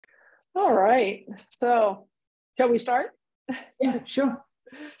All right. So, shall we start? Yeah, sure.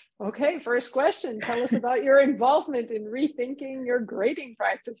 Okay, first question. Tell us about your involvement in rethinking your grading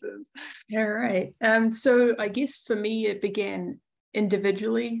practices. All right. So I guess for me, it began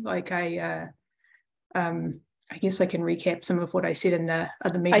individually. I guess I can recap some of what I said in the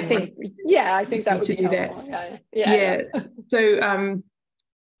other meeting. I think that would be helpful. That. Yeah. So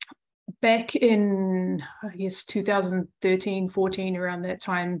back in, I guess, 2013, 14, around that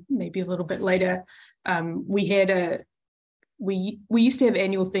time, maybe a little bit later, we used to have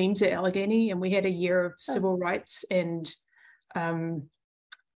annual themes at Allegheny, and we had a year of civil rights and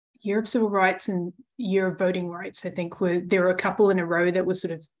year of voting rights. I think there were a couple in a row that was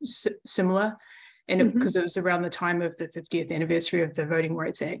sort of similar, and because it was around the time of the 50th anniversary of the Voting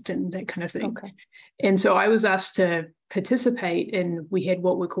Rights Act and that kind of thing. Okay. And so I was asked to participate, and we had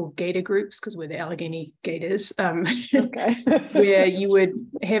what were called Gator groups, because we're the Allegheny Gators, where you would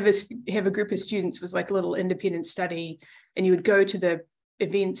have a group of students. It was like a little independent study, and you would go to the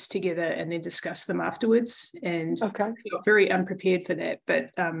events together and then discuss them afterwards. And I felt very unprepared for that, but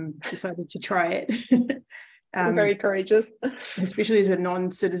decided to try it. Very courageous. Especially as a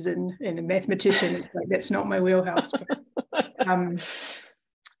non-citizen and a mathematician, like that's not my wheelhouse.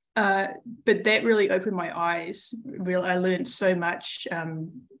 But that really opened my eyes. I learned so much.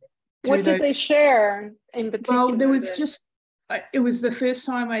 What did they share in particular? Well, there was it was the first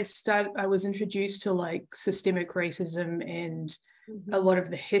time I was introduced to like systemic racism and a lot of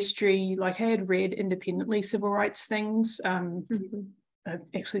the history. Like I had read independently civil rights things.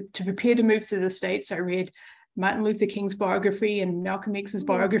 Actually, to prepare to move to the States, I read Martin Luther King's biography and Malcolm X's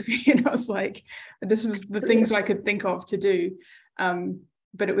biography, and I was like, this was the things I could think of to do.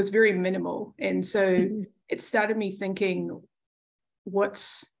 But it was very minimal. And so it started me thinking, what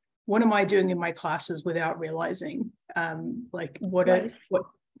am I doing in my classes without realizing? What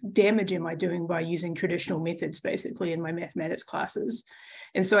damage am I doing by using traditional methods, basically, in my mathematics classes?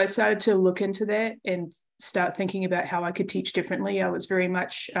 And so I started to look into that and start thinking about how I could teach differently. I was very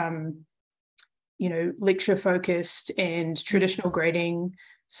much, lecture focused and traditional grading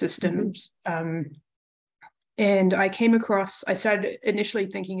systems. And I started initially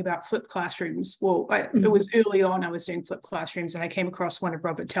thinking about flipped classrooms. Well, it was early on I was doing flipped classrooms, and I came across one of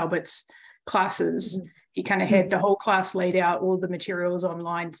Robert Talbot's classes. He kind of had the whole class laid out, all the materials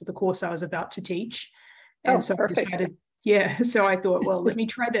online for the course I was about to teach. And so I decided, so I thought, well, let me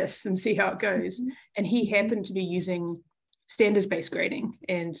try this and see how it goes. And he happened to be using standards-based grading.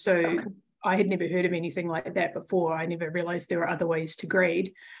 And so I had never heard of anything like that before. I never realized there were other ways to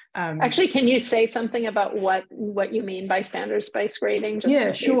grade. Actually, can you say something about what you mean by standards-based grading?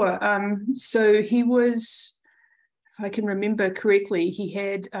 Sure. So he was, if I can remember correctly, he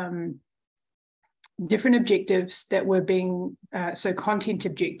had different objectives that were being, content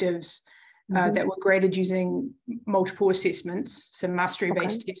objectives that were graded using multiple assessments, so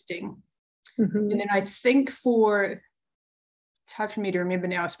mastery-based testing. And then I think it's hard for me to remember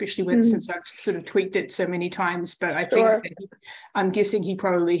now, especially since I've sort of tweaked it so many times, but I think I'm guessing he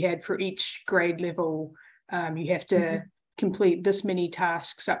probably had for each grade level, you have to complete this many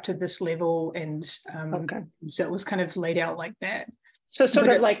tasks up to this level. And so it was kind of laid out like that. So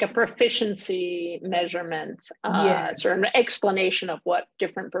like a proficiency measurement, sort of an explanation of what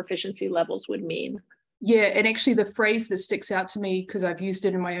different proficiency levels would mean. Yeah, and actually the phrase that sticks out to me, because I've used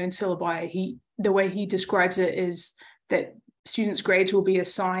it in my own syllabi, the way he describes it is that students' grades will be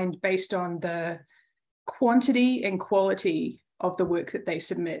assigned based on the quantity and quality of the work that they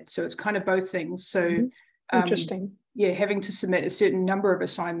submit. So it's kind of both things. So interesting. Having to submit a certain number of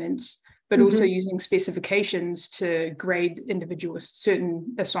assignments, but also using specifications to grade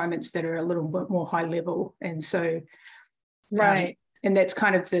certain assignments that are a little bit more high level. And so, and that's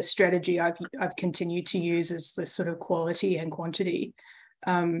kind of the strategy I've continued to use, is this sort of quality and quantity.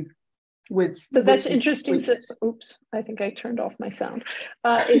 That's interesting. Oops, I think I turned off my sound.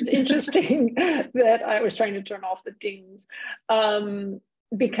 It's interesting that I was trying to turn off the dings,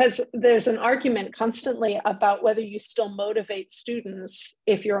 because there's an argument constantly about whether you still motivate students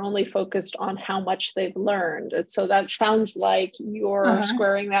if you're only focused on how much they've learned. And so that sounds like you're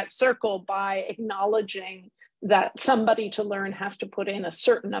squaring that circle by acknowledging that somebody to learn has to put in a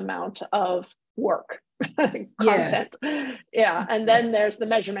certain amount of work. Content. And then there's the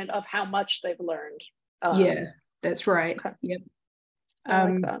measurement of how much they've learned. That's right. Yep. I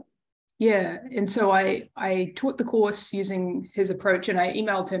like that. And so I taught the course using his approach, and I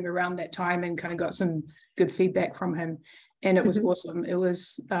emailed him around that time and kind of got some good feedback from him, and it was awesome. It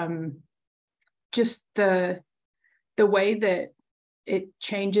was just the way that it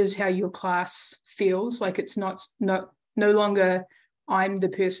changes how your class feels. Like it's no longer I'm the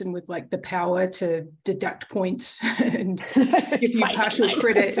person with like the power to deduct points and give you partial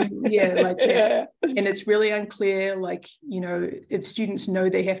credit. And, yeah, like that. Yeah. And it's really unclear, like, you know, if students know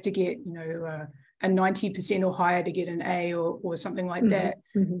they have to get, you know, a 90% or higher to get an A or something like that.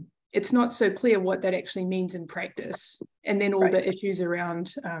 It's not so clear what that actually means in practice. And then all the issues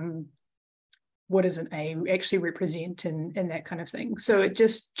around what does an A actually represent and that kind of thing. So it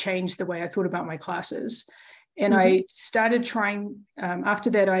just changed the way I thought about my classes. And I started trying, after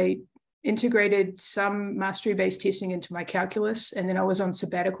that, I integrated some mastery-based testing into my calculus, and then I was on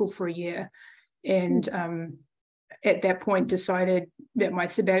sabbatical for a year. And at that point decided that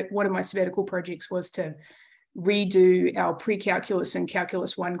one of my sabbatical projects was to redo our pre-calculus and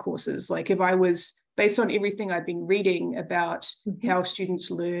calculus 1 courses. Like if I was, based on everything I've been reading about how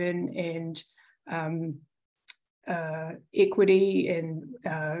students learn and equity and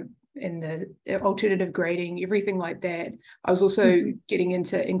the alternative grading, everything like that. I was also getting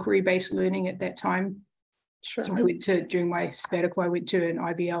into inquiry-based learning at that time. Sure. So I went to, during my sabbatical, I went to an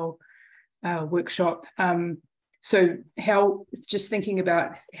IBL workshop. So just thinking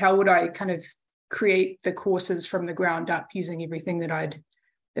about how would I kind of create the courses from the ground up using everything that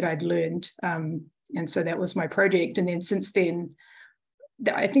I'd learned. And so that was my project. And then since then,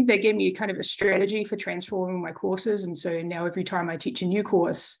 I think they gave me kind of a strategy for transforming my courses. And so now every time I teach a new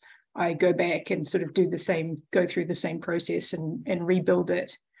course, I go back and sort of go through the same process and rebuild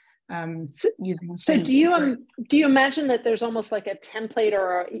it. So do you imagine that there's almost like a template,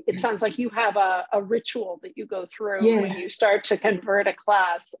 or it sounds like you have a ritual that you go through when you start to convert a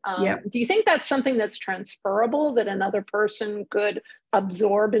class? Do you think that's something that's transferable, that another person could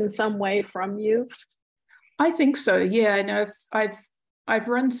absorb in some way from you? I think so. Yeah, I know I've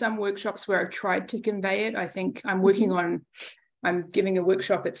run some workshops where I've tried to convey it. I think I'm working on, I'm giving a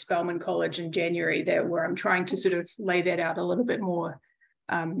workshop at Spelman College in January there where I'm trying to sort of lay that out a little bit more,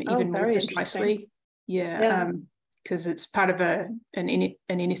 even more precisely. Because it's part of an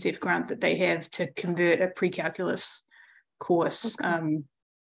NSF grant that they have to convert a pre-calculus course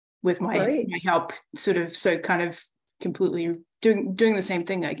with my help, sort of, so kind of completely doing the same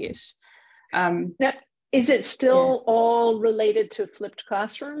thing, I guess. Now, is it still all related to flipped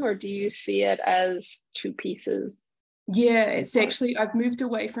classroom, or do you see it as two pieces? Yeah, it's actually, I've moved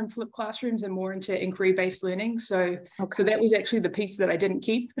away from flipped classrooms and more into inquiry-based learning. So that was actually the piece that I didn't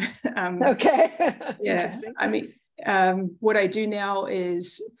keep. I mean, what I do now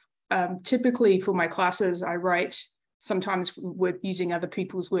is typically for my classes, I write, sometimes with using other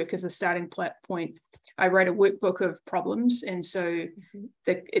people's work as a starting point, I write a workbook of problems. And so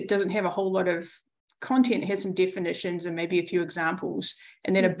that it doesn't have a whole lot of content, has some definitions and maybe a few examples,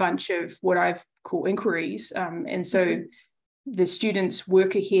 and then a bunch of what I've called inquiries. And so the students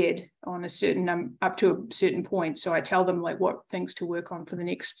work ahead on a certain, up to a certain point. So I tell them like what things to work on for the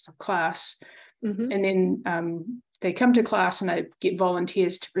next class. And then they come to class and I get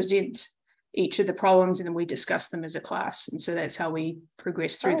volunteers to present each of the problems, and then we discuss them as a class. And so that's how we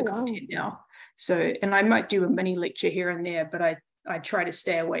progress through the content now. So, and I might do a mini lecture here and there, but I try to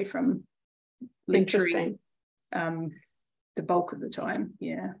stay away from lecturing the bulk of the time.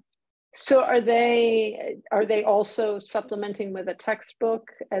 So are they also supplementing with a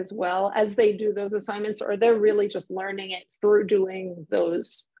textbook as well as they do those assignments, or they're really just learning it through doing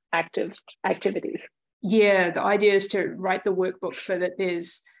those activities? Yeah, the idea is to write the workbook so that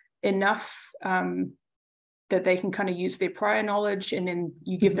there's enough that they can kind of use their prior knowledge, and then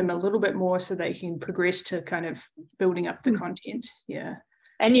you give them a little bit more so they can progress to kind of building up the content.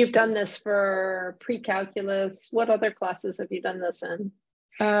 And you've done this for pre-calculus. What other classes have you done this in?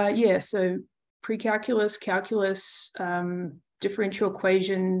 So pre-calculus, calculus, differential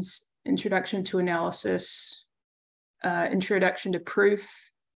equations, introduction to analysis, introduction to proof.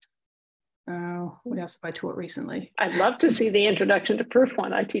 What else have I taught recently? I'd love to see the introduction to proof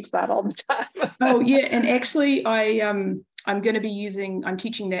one. I teach that all the time. And actually I'm going to be I'm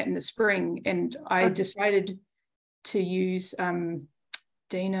teaching that in the spring, and I decided to use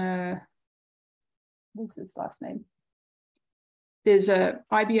Dana, what's his last name? There's a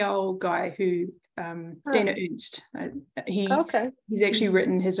IBL guy who, Dana Ernst. He's actually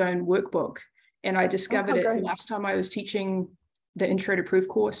written his own workbook, and I discovered it the last time I was teaching the Intro to Proof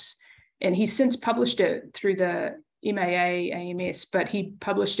course, and he's since published it through the MAA, AMS, but he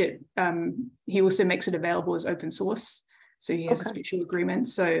published it, he also makes it available as open source. So he has a special agreement.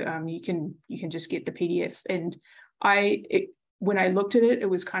 So you can just get the PDF. And when I looked at it, it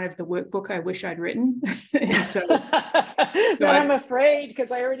was kind of the workbook I wish I'd written. And so I'm afraid,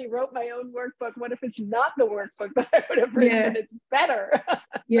 because I already wrote my own workbook. What if it's not the workbook that I would have written and it's better?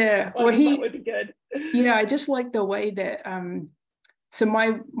 Well, that would be good. I just like the way that so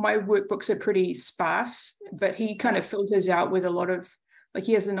my workbooks are pretty sparse, but he kind of filters out with a lot of, like,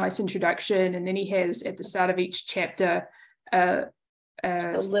 he has a nice introduction, and then he has at the start of each chapter a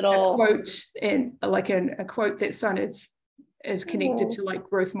quote, and like a quote that sort of is connected to like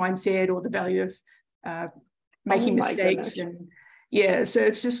growth mindset or the value of making mistakes. And yeah, so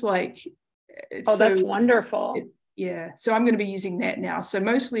it's just like, oh, so that's wonderful. So I'm going to be using that now. So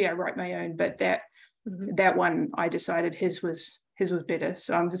mostly I write my own, but that one I decided his was better,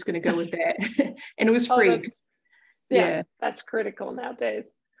 so I'm just going to go with that. And it was free. That's critical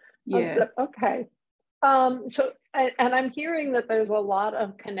nowadays. Okay. So and I'm hearing that there's a lot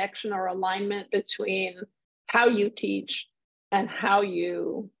of connection or alignment between how you teach and how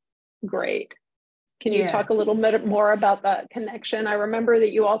you grade. Can you talk a little bit more about that connection? I remember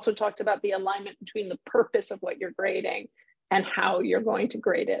that you also talked about the alignment between the purpose of what you're grading and how you're going to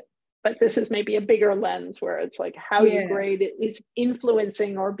grade it. But this is maybe a bigger lens where it's like how you grade it is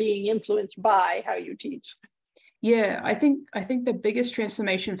influencing or being influenced by how you teach. Yeah, I think the biggest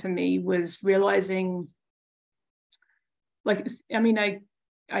transformation for me was realizing, like, I mean,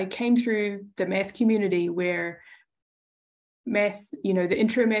 I came through the math community where math, you know, the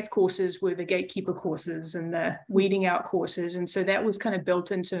intro math courses were the gatekeeper courses and the weeding out courses. And so that was kind of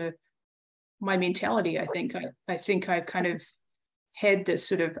built into my mentality. I think I've kind of had this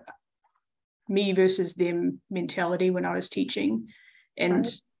sort of me versus them mentality when I was teaching. And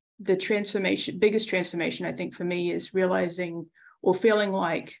the biggest transformation, I think, for me is realizing or feeling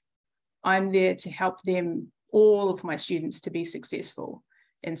like I'm there to help them, all of my students, to be successful.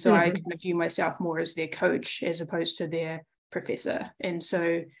 And so I kind of view myself more as their coach as opposed to their professor. And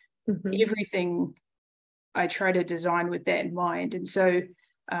so everything I try to design with that in mind. And so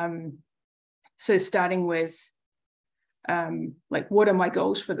starting with like, what are my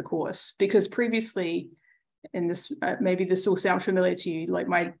goals for the course? Because previously, and this maybe this will sound familiar to you, like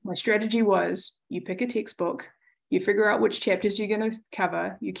my strategy was, you pick a textbook, you figure out which chapters you're going to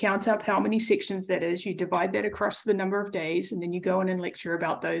cover, you count up how many sections that is, you divide that across the number of days, and then you go in and lecture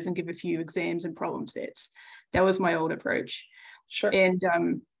about those and give a few exams and problem sets. That was my old approach. And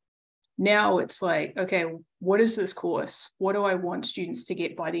now it's like, okay, what is this course? What do I want students to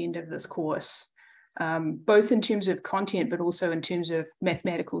get by the end of this course? Both in terms of content, but also in terms of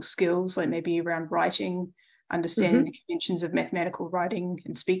mathematical skills, like maybe around writing, understanding the conventions of mathematical writing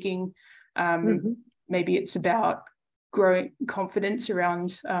and speaking. Maybe it's about growing confidence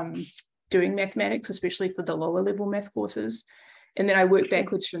around doing mathematics, especially for the lower level math courses. And then I work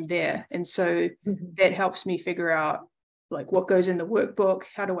backwards from there. And so that helps me figure out, like, what goes in the workbook,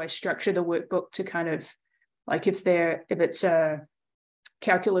 how do I structure the workbook to kind of, like, if it's a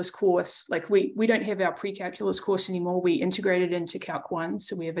calculus course, like we don't have our pre-calculus course anymore, we integrated into Calc 1,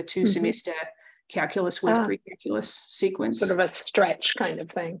 so we have a 2-semester calculus with pre-calculus sequence, sort of a stretch kind of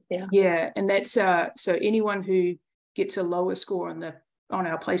thing. And that's so anyone who gets a lower score on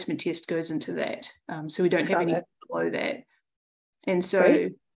our placement test goes into that, so we don't have any below that. And so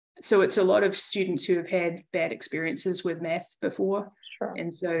it's a lot of students who have had bad experiences with math before.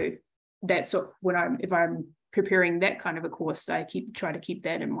 And so that's if I'm preparing that kind of a course, I try to keep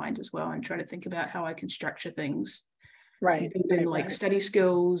that in mind as well, and try to think about how I can structure things, like study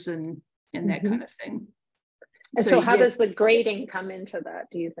skills and that kind of thing. And so how does the grading come into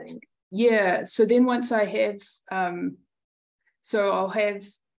that, do you think? So then once I have I'll have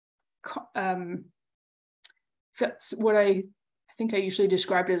what I think I usually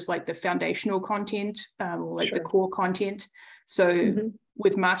describe it as like the foundational content, or like the core content. So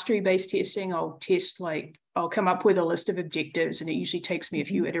with mastery-based testing, I'll come up with a list of objectives, and it usually takes me a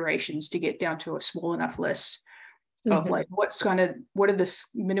few iterations to get down to a small enough list of like, what are the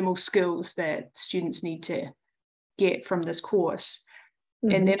minimal skills that students need to get from this course.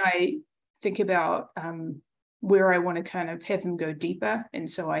 And then I think about where I want to kind of have them go deeper. And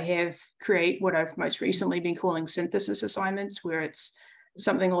so I create what I've most recently been calling synthesis assignments, where it's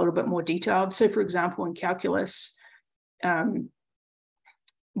something a little bit more detailed. So for example, in calculus, last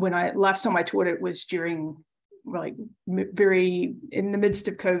time I taught it was during, like, very in the midst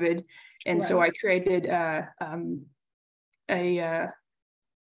of COVID. And so I created an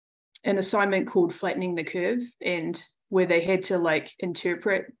assignment called Flattening the Curve, and where they had to like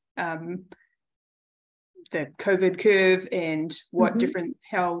interpret the COVID curve and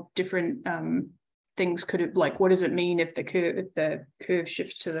how different things could have, like, what does it mean if the curve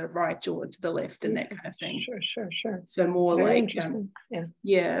shifts to the right or to the left, and that kind of thing. Sure. So more very like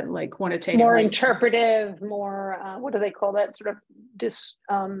like quantitative, more interpretive, more what do they call that, sort of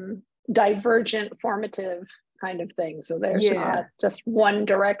divergent formative kind of thing. So there's not just one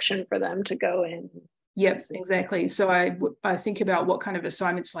direction for them to go in. Yep, exactly. So I think about what kind of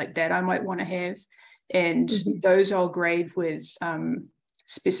assignments like that I might want to have, and those I'll grade with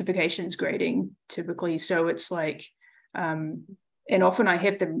specifications grading typically. So it's like, and often I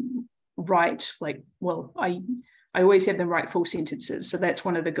have them write like, well, I always have them write full sentences. So that's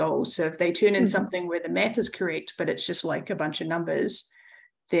one of the goals. So if they turn in something where the math is correct, but it's just like a bunch of numbers,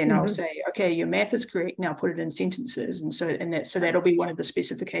 then I'll say, okay, your math is correct. Now put it in sentences. And so that'll be one of the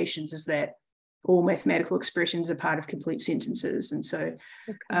specifications, is that all mathematical expressions are part of complete sentences. And so,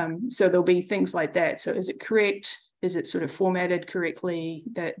 so there'll be things like that. So is it correct? Is it sort of formatted correctly?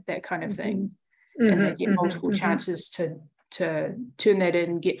 That kind of thing. And they get multiple chances to turn that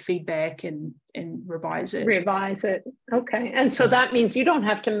in, get feedback, and revise it. Okay. And so that means you don't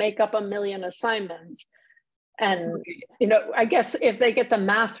have to make up a million assignments. And, you know, I guess if they get the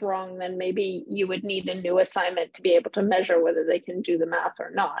math wrong, then maybe you would need a new assignment to be able to measure whether they can do the math or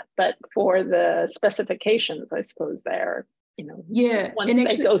not. But for the specifications, I suppose they're, you know, once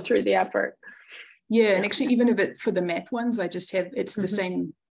they go through the effort. Yeah. And actually, even if it for the math ones, I just have, it's the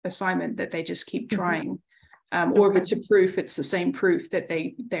same assignment that they just keep trying. Or if it's a proof, it's the same proof that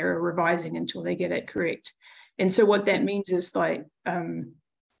they're revising until they get it correct. And so what that means is, like, I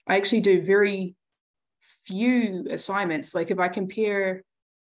actually do very few assignments. Like if I compare,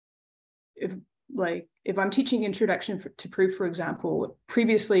 if I'm teaching introduction to proof, for example,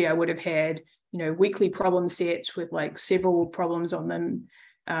 previously I would have had, you know, weekly problem sets with like several problems on them,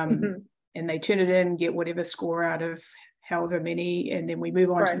 and they turn it in, get whatever score out of however many, and then we move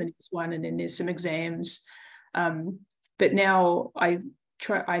on to the next one, and then there's some exams. But now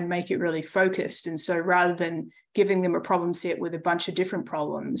I make it really focused, and so rather than giving them a problem set with a bunch of different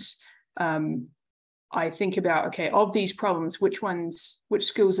problems, I think about, okay, of these problems, which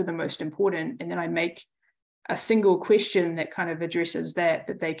skills are the most important? And then I make a single question that kind of addresses that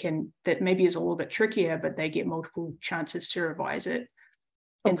maybe is a little bit trickier, but they get multiple chances to revise it.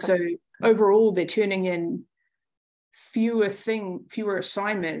 And so overall, they're turning in fewer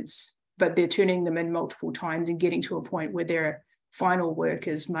assignments, but they're turning them in multiple times and getting to a point where their final work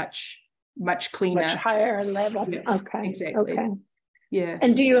is much cleaner. Much higher level. Yeah, okay. Exactly. Okay. Yeah.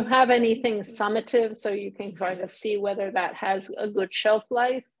 And do you have anything summative so you can kind of see whether that has a good shelf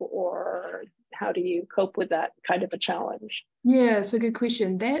life, or how do you cope with that kind of a challenge? Yeah, it's a good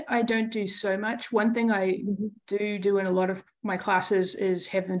question. That I don't do so much. One thing I do in a lot of my classes is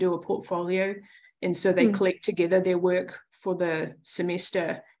have them do a portfolio. And so they collect together their work for the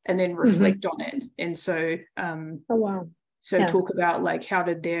semester and then reflect on it. And so, talk about like, how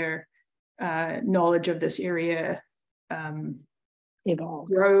did their knowledge of this area evolve,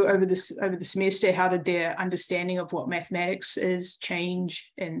 grow over the semester? How did their understanding of what mathematics is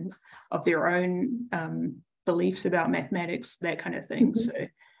change, and of their own beliefs about mathematics, that kind of thing.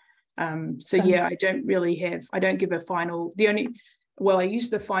 So yeah, I don't give a final. I use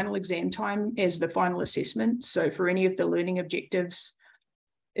the final exam time as the final assessment. So for any of the learning objectives,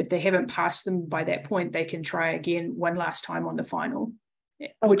 if they haven't passed them by that point, they can try again one last time on the final.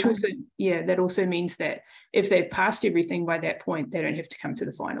 Which also, that also means that if they've passed everything by that point, they don't have to come to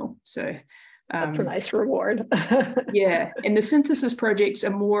the final. So that's a nice reward. Yeah. And the synthesis projects are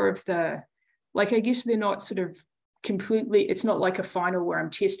more of the, like, I guess they're not sort of completely, it's not like a final where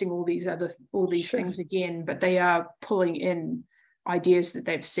I'm testing all these things again, but they are pulling in ideas that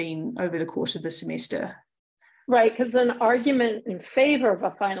they've seen over the course of the semester. Right, because an argument in favor of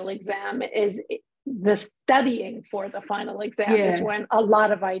a final exam is the studying for the final exam is when a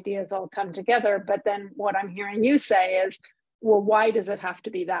lot of ideas all come together. But then what I'm hearing you say is, well, why does it have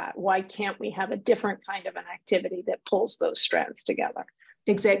to be that? Why can't we have a different kind of an activity that pulls those strands together?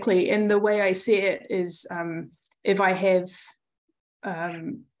 Exactly. And the way I see it is, if I have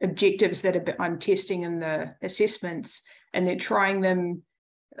objectives that I'm testing in the assessments, and they're trying them,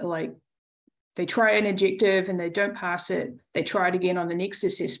 like they try an objective and they don't pass it, they try it again on the next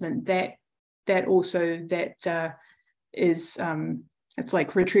assessment, that is it's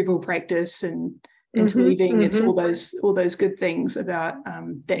like retrieval practice and interleaving. It's all those good things about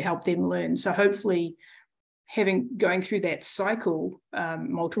that help them learn. So hopefully going through that cycle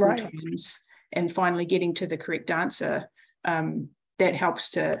multiple times and finally getting to the correct answer, that helps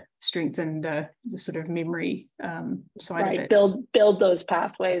to strengthen the sort of memory side of it. Build those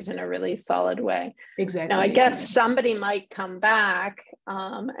pathways in a really solid way. Exactly. Now, I guess somebody might come back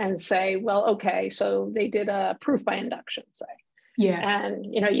and say, well, okay, so they did a proof by induction, say, Yeah.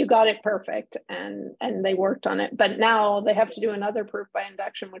 And, you know, you got it perfect, and they worked on it. But now they have to do another proof by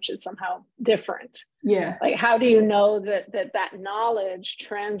induction, which is somehow different. Yeah. Like, how do you know that knowledge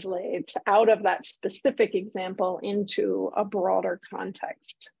translates out of that specific example into a broader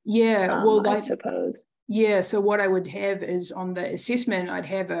context? Yeah. Well, I suppose. Yeah. So what I would have is on the assessment, I'd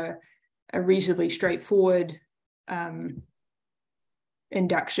have a reasonably straightforward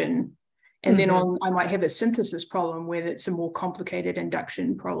induction. And then I might have a synthesis problem where it's a more complicated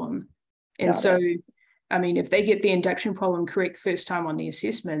induction problem. And so, I mean, if they get the induction problem correct first time on the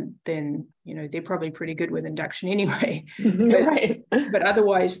assessment, then, you know, they're probably pretty good with induction anyway. Right. But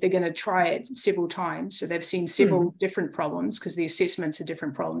otherwise, they're going to try it several times. So they've seen several different problems, because the assessments are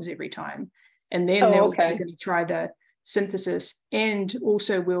different problems every time. And then they're going to try the synthesis. And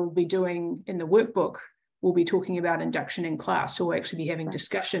also we'll be doing in the workbook, we'll be talking about induction in class. So we'll actually be having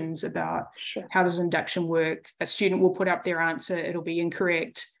discussions about how does induction work. A student will put up their answer, it'll be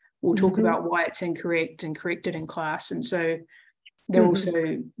incorrect. We'll talk about why it's incorrect and correct it in class. And so they're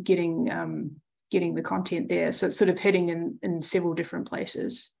also getting the content there. So it's sort of hitting in several different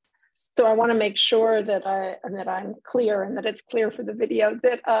places. So I want to make sure that I'm clear, and that it's clear for the video,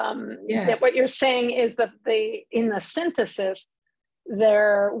 that that what you're saying is that in the synthesis,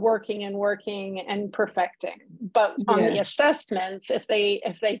 they're working and perfecting. But on the assessments, if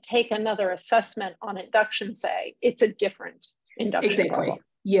they take another assessment on induction, say, it's a different induction problem.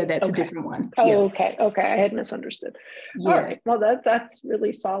 Yeah, that's a different one. Okay. I had misunderstood. All right. Well, that's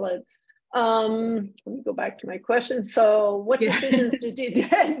really solid. Let me go back to my question. So what decisions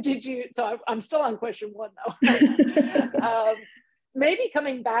did you, so I'm still on question one though. Maybe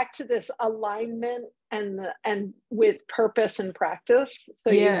coming back to this alignment and with purpose and practice.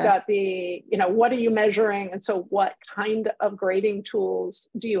 So you've got the, you know, what are you measuring? And so what kind of grading tools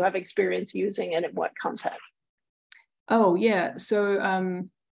do you have experience using, and in what context? Oh, yeah. So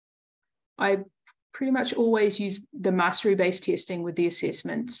I pretty much always use the mastery-based testing with the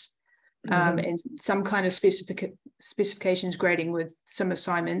assessments, and some kind of specifications grading with some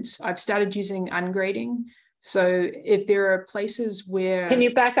assignments. I've started using ungrading. So if there are places where... Can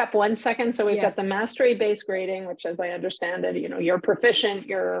you back up 1 second? So we've got the mastery-based grading, which, as I understand it, you know, you're proficient,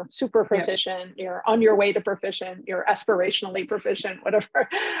 you're super proficient, you're on your way to proficient, you're aspirationally proficient, whatever.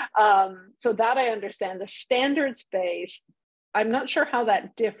 So that I understand. The standards-based, I'm not sure how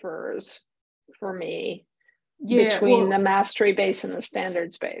that differs for me between the mastery-based and the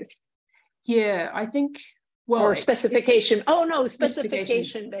standards-based. Yeah, I think... Well, or specification.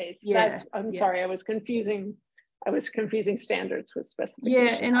 Specification based. Yeah, I'm sorry, I was confusing standards with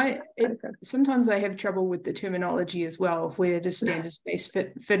specification. Yeah, and sometimes I have trouble with the terminology as well. Where does standards based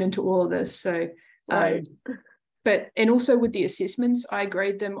fit into all of this? So, and also with the assessments, I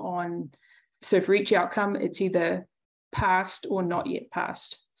grade them on. So for each outcome, it's either passed or not yet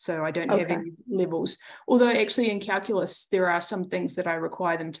passed. So I don't have any levels. Although actually in calculus, there are some things that I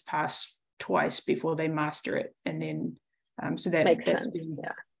require them to pass twice before they master it, and then so that makes sense.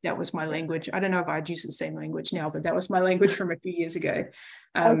 That was my language. I don't know if I'd use the same language now, but that was my language from a few years ago.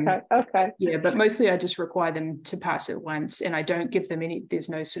 Yeah, but mostly I just require them to pass it once, and I don't give them there's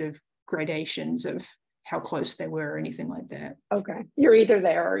no sort of gradations of how close they were or anything like that. You're either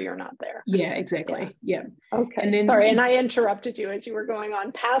there or you're not there. Yeah, exactly. Yeah. Okay. And then, sorry, and I interrupted you as you were going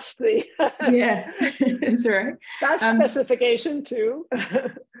on past the it's all right. That's specification too.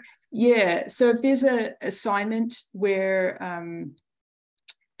 Yeah, so if there's an assignment where,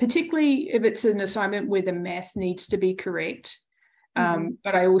 particularly if it's an assignment where the math needs to be correct,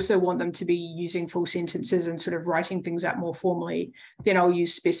 but I also want them to be using full sentences and sort of writing things out more formally, then I'll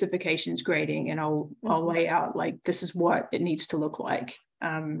use specifications grading, and I'll lay out like, this is what it needs to look like.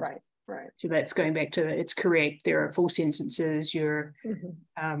 Right. So that's going back to it's correct. There are full sentences. Your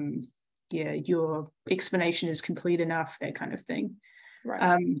explanation is complete enough. That kind of thing.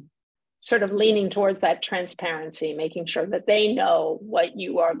 Right. Sort of leaning towards that transparency, making sure that they know what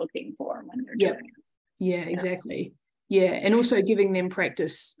you are looking for when you're doing it. Yeah, exactly. Yeah, and also giving them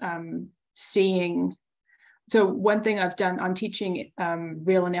practice seeing. So one thing I've done, I'm teaching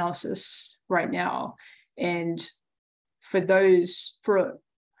real analysis right now, and for I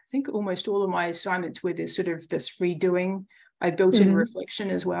think almost all of my assignments where there's sort of this redoing, I built in reflection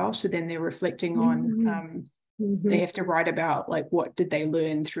as well. So then they're reflecting on. They have to write about like, what did they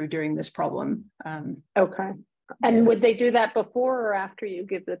learn through doing this problem. And would they do that before or after you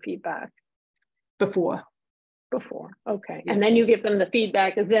give the feedback? Before. And then you give them the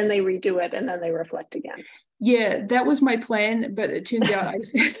feedback, and then they redo it, and then they reflect again. Yeah, that was my plan, but it turns out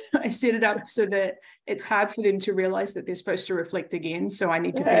I set it up so that it's hard for them to realize that they're supposed to reflect again. So I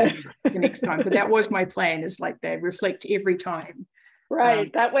need to think about it the next time. But that was my plan, is like they reflect every time.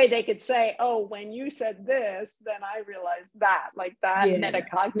 Right. That way they could say, oh, when you said this, then I realized that, like that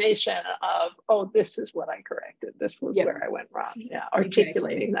metacognition of, oh, this is what I corrected. This was where I went wrong. Yeah.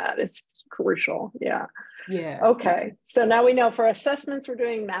 Articulating that is crucial. Yeah. Yeah. Okay. So now we know for assessments, we're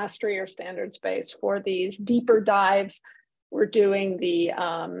doing mastery or standards-based. For these deeper dives, we're doing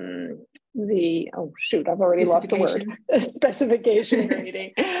oh shoot, I've already lost the word, specification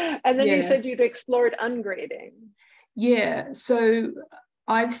grading. And then you said you'd explored ungrading. Yeah, so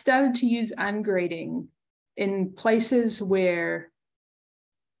I've started to use ungrading in places where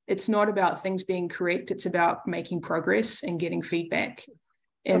it's not about things being correct, it's about making progress and getting feedback.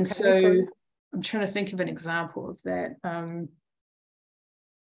 And so I'm trying to think of an example of that. I don't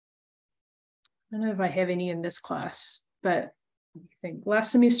know if I have any in this class, but I think last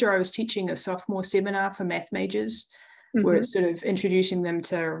semester I was teaching a sophomore seminar for math majors, where it's sort of introducing them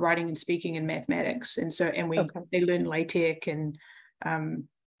to writing and speaking in mathematics. And so, they learn LaTeX and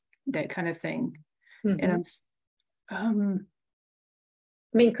that kind of thing. And I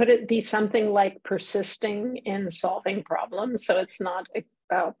mean, could it be something like persisting in solving problems? So it's not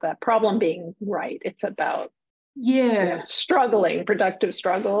about that problem being right. It's about struggling, productive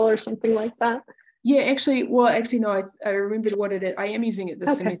struggle or something like that. Yeah, actually, no, I remembered what it is. I am using it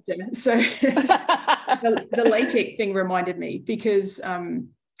this semester. So the LaTeX thing reminded me, because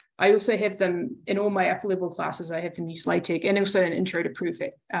I also have them in all my upper level classes. I have them use LaTeX, and also an intro to proof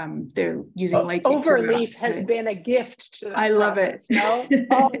it. They're using LaTeX. Overleaf has been a gift to that I love process, it. No?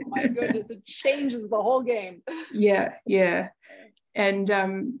 Oh my goodness, it changes the whole game. Yeah.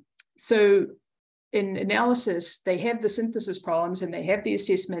 And so in analysis, they have the synthesis problems and they have the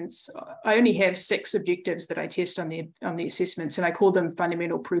assessments. I only have 6 objectives that I test on the assessments, and I call them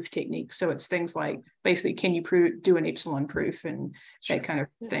fundamental proof techniques. So it's things like, basically, can you do an epsilon proof and that kind of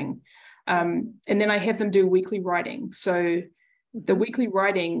thing. And then I have them do weekly writing. So the weekly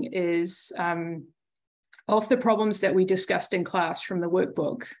writing is of the problems that we discussed in class from the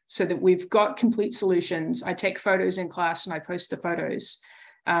workbook, so that we've got complete solutions. I take photos in class and I post the photos.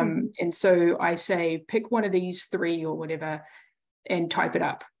 And so I say, pick one of these 3 or whatever and type it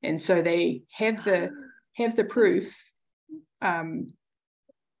up. And so they have the proof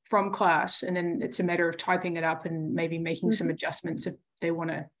from class, and then it's a matter of typing it up and maybe making some adjustments if they want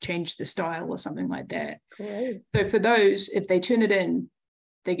to change the style or something like that. Great. So for those, if they turn it in,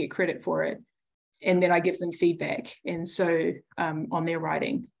 they get credit for it. And then I give them feedback. And so on their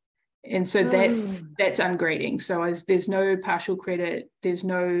writing. And so that's ungrading. So as there's no partial credit, there's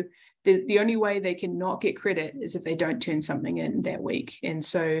no, the only way they can not get credit is if they don't turn something in that week. And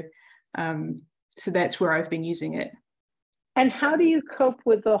so so that's where I've been using it. And how do you cope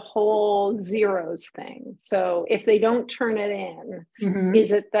with the whole zeros thing? So if they don't turn it in,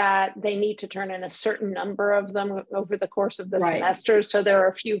 is it that they need to turn in a certain number of them over the course of the semester? So there are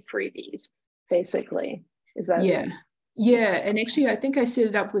a few freebies, basically. Is that Yeah, and actually, I think I set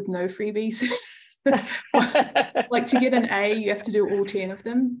it up with no freebies. Like to get an A, you have to do all 10 of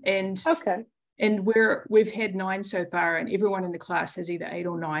them. And we've had 9 so far, and everyone in the class has either 8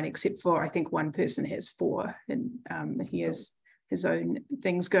 or 9, except for I think one person has 4, and he has his own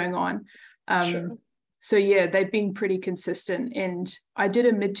things going on. So yeah, they've been pretty consistent. And I did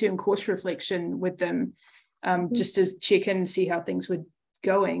a midterm course reflection with them just to check in and see how things were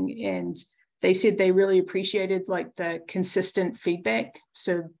going. And they said they really appreciated like the consistent feedback.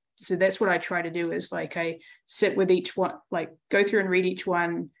 So that's what I try to do, is like I sit with each one, like go through and read each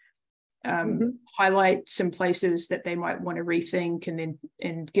one, highlight some places that they might want to rethink,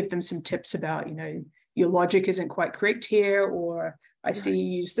 and give them some tips about, your logic isn't quite correct here, or I see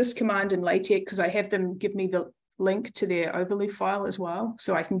you use this command in LaTeX, because I have them give me the link to their overleaf file as well,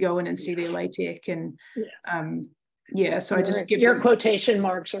 so I can go in and see their LaTeX. And so I just give your them, quotation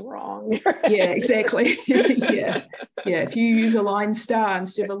marks are wrong. Yeah, exactly. Yeah. If you use a line star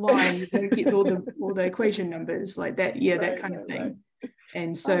instead of a line, you don't get all the equation numbers like that. That kind of thing.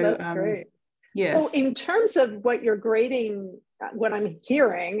 And so that's great. Yes. So in terms of what you're grading, what I'm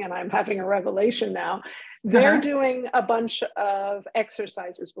hearing, and I'm having a revelation now, they're doing a bunch of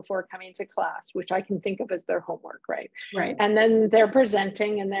exercises before coming to class, which I can think of as their homework, right? Right. And then they're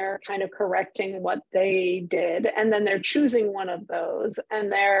presenting and they're kind of correcting what they did. And then they're choosing one of those and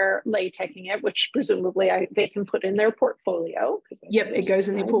they're LaTeXing it, which presumably they can put in their portfolio. Yep, it goes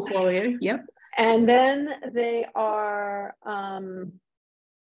in their portfolio. Yep. And then they are,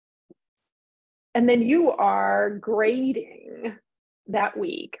 and then you are grading that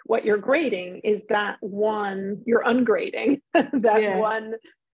week. What you're grading is that one, you're ungrading that one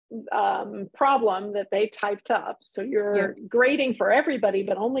problem that they typed up. So you're grading for everybody,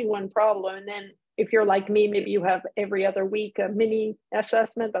 but only one problem. And then if you're like me, maybe you have every other week a mini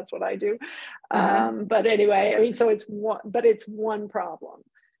assessment. That's what I do. But anyway, I mean, so it's one problem.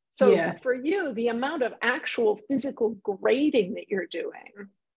 So for you, the amount of actual physical grading that you're doing,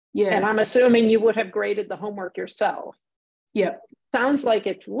 and I'm assuming you would have graded the homework yourself. Sounds like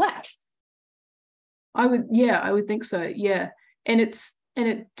it's less. I would think so. And it's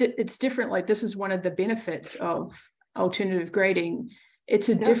different. Like, this is one of the benefits of alternative grading. It's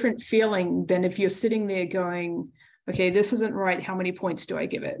a different feeling than if you're sitting there going, okay, this isn't right. How many points do I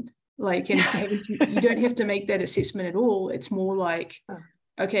give it? Like, and you don't have to make that assessment at all. It's more like,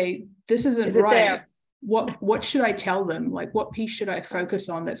 okay, this isn't right. There? What should I tell them? Like, what piece should I focus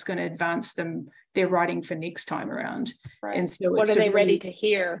on that's going to advance their writing for next time around? Right. And so what are they ready to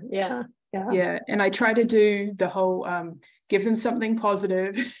hear? And I try to do the whole give them something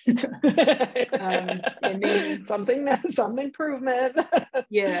positive, and then some improvement.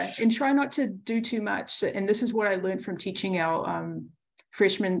 And try not to do too much. So, and this is what I learned from teaching our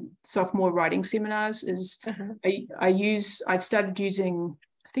freshman sophomore writing seminars is I've started using,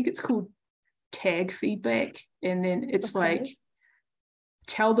 I think it's called tag feedback, and then it's like,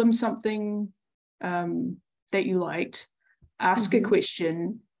 tell them something that you liked, ask a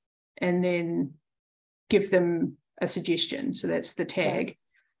question, and then give them a suggestion. So that's the tag.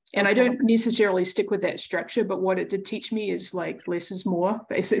 And I don't necessarily stick with that structure, but what it did teach me is like less is more,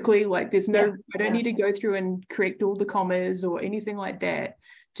 basically. Like, there's no, I don't need to go through and correct all the commas or anything like that.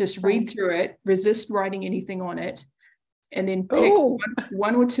 Just read through it, resist writing anything on it, and then pick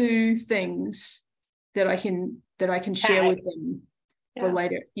one or two things that I can share with them for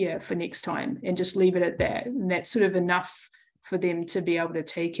later, for next time, and just leave it at that. And that's sort of enough for them to be able to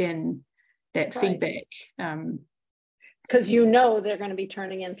take in that feedback. Because they're going to be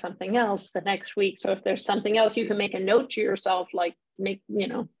turning in something else the next week. So if there's something else, you can make a note to yourself, like next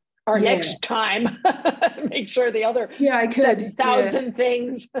time, make sure the other 7,000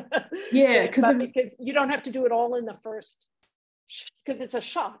 things. Because you don't have to do it all in the first, because it's a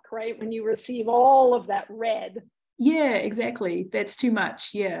shock, right? When you receive all of that red. Yeah, exactly. That's too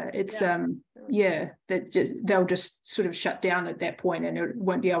much. It's they'll just sort of shut down at that point, and it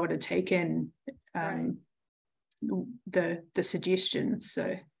won't be able to take in the suggestion.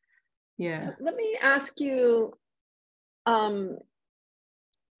 So let me ask you, how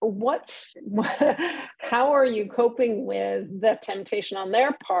are you coping with the temptation on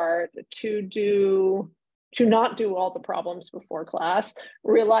their part to not do all the problems before class,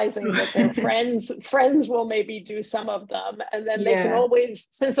 realizing that their friends will maybe do some of them, and then they can always,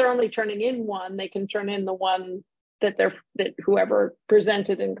 since they're only turning in one, they can turn in the one that whoever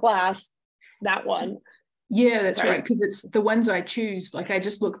presented in class, that one. Yeah, that's right. Because it's the ones I choose. Like, I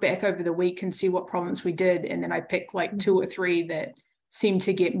just look back over the week and see what problems we did, and then I pick like 2 or 3 that seem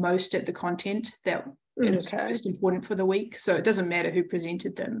to get most at the content that is most important for the week. So it doesn't matter who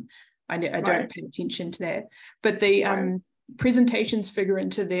presented them. I don't pay attention to that, but the presentations figure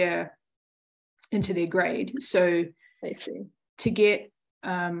into their grade. So I see. To get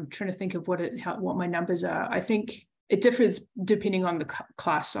trying to think of what my numbers are. I think it differs depending on the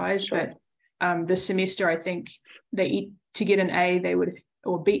class size, but this semester I think to get an A they would,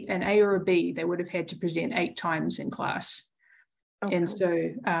 or an A or a B, they would have had to present 8 times in class, and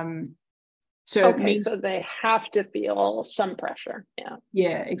so. So they have to feel some pressure.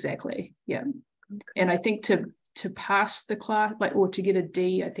 Yeah, exactly. Yeah. And I think to pass the class, or to get a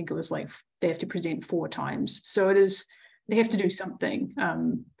D, I think it was like they have to present 4 times. So they have to do something.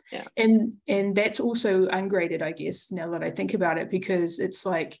 And that's also ungraded, I guess, now that I think about it, because it's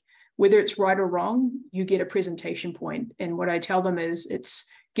like, whether it's right or wrong, you get a presentation point. And what I tell them is it's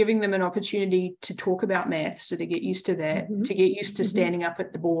giving them an opportunity to talk about math, so to get used to that, to get used to standing up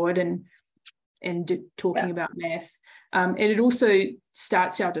at the board and talking about math, and it also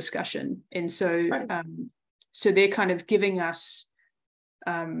starts our discussion. And so so they're kind of giving us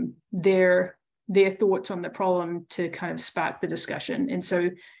their thoughts on the problem to kind of spark the discussion. And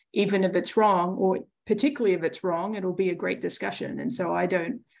so even if it's wrong, or particularly if it's wrong, it'll be a great discussion. And so I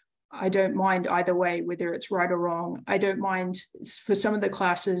don't mind either way, whether it's right or wrong. I don't mind. For some of the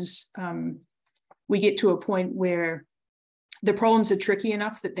classes, we get to a point where the problems are tricky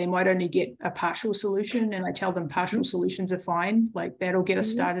enough that they might only get a partial solution, and I tell them partial solutions are fine. Like, that'll get us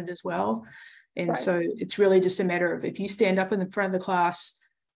started as well. And so it's really just a matter of, if you stand up in the front of the class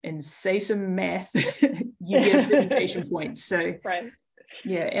and say some math, you get a presentation point. So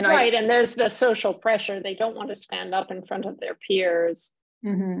Yeah. And right. And there's the social pressure. They don't want to stand up in front of their peers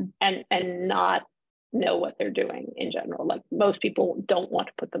and not know what they're doing in general. Like most people don't want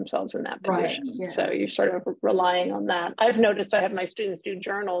to put themselves in that position. Right, yeah. So you're sort of relying on that. I've noticed I have my students do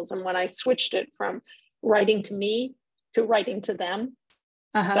journals, and when I switched it from writing to me to writing to them,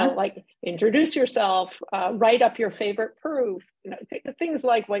 so like introduce yourself, write up your favorite proof, things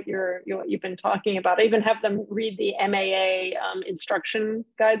like what you've been talking about. I even have them read the MAA instruction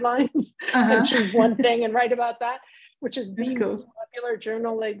guidelines and choose one thing and write about that, which is the most popular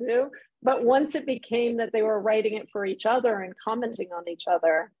journal they do. But once it became that they were writing it for each other and commenting on each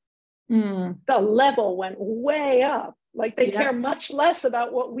other, the level went way up. Like they care much less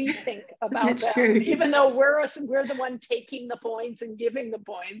about what we think about them, true. even though we're the one taking the points and giving the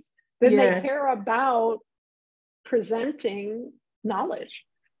points. Then they care about presenting knowledge,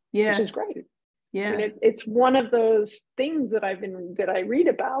 which is great. Yeah, and it's one of those things that I read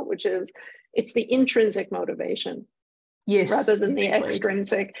about, which is it's the intrinsic motivation. Yes, rather than the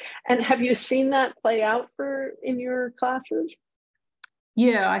extrinsic. And have you seen that play out in your classes?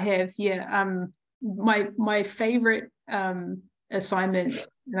 Yeah, I have. Yeah. My favorite assignment,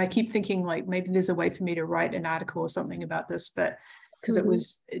 and I keep thinking like maybe there's a way for me to write an article or something about this, but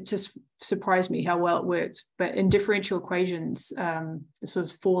because it just surprised me how well it worked. But in differential equations, this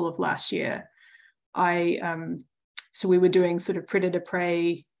was fall of last year, so we were doing sort of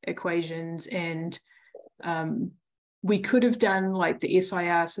predator-prey equations, and we could have done like the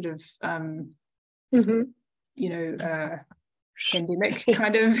SIR sort of, pandemic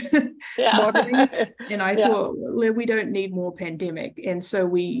kind of modeling. And I thought, well, we don't need more pandemic. And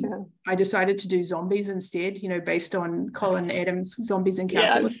so I decided to do zombies instead, based on Colin Adams' Zombies in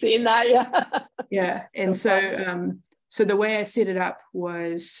Calculus. Yeah, I've seen that, Yeah. And so the way I set it up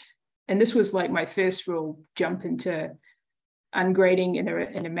was, and this was like my first real jump into ungrading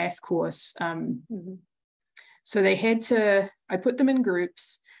in a math course. So I put them in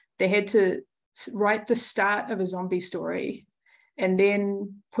groups. They had to write the start of a zombie story and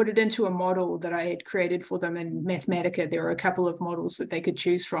then put it into a model that I had created for them in Mathematica. There were a couple of models that they could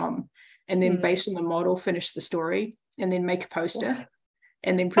choose from, and then based on the model, finish the story and then make a poster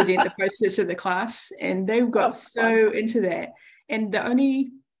and then present the poster to the class. And they got so into that. And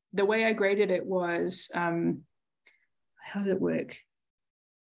the way I graded it was, how did it work?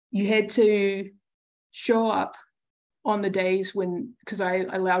 You had to show up on the days because I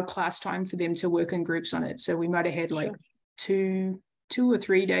allowed class time for them to work in groups on it. So we might have had like two or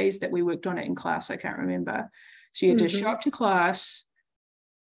 3 days that we worked on it in class. I can't remember. So you had to show up to class.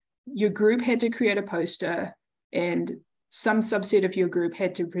 Your group had to create a poster, and some subset of your group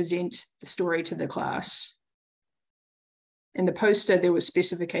had to present the story to the class. And the poster, there were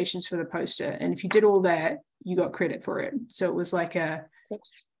specifications for the poster. And if you did all that, you got credit for it. So it was like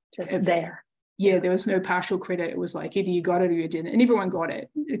there. Yeah, there was no partial credit. It was like either you got it or you didn't. And everyone got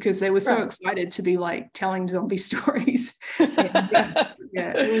it because they were so excited to be like telling zombie stories. And,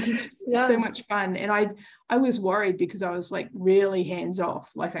 it was just so much fun. And I was worried because I was like really hands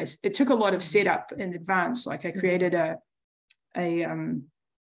off. Like it took a lot of setup in advance. Like I created a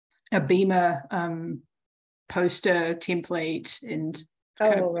Beamer poster template and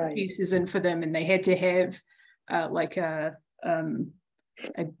kind of pieces in for them. And they had to have like a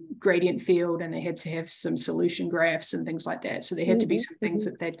gradient field, and they had to have some solution graphs and things like that. So there had to be some things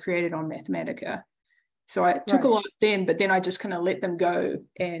that they'd created on Mathematica. So I took a lot of them, but then I just kind of let them go.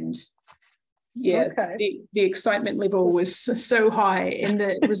 And the excitement level was so high, and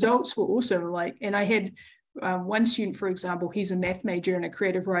the results were also like, and I had one student, for example, he's a math major and a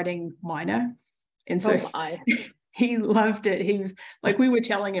creative writing minor. And so he loved it. He was like, we were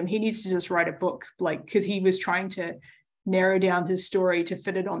telling him he needs to just write a book, like, because he was trying to narrow down his story to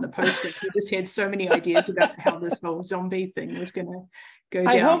fit it on the poster. He just had so many ideas about how this whole zombie thing was going to go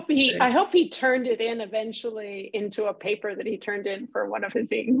down. I hope he turned it in eventually into a paper that he turned in for one of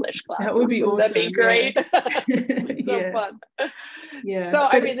his English classes. That would be awesome. That'd be great. So fun. Yeah. So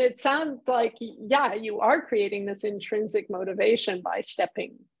I mean, it sounds like you are creating this intrinsic motivation by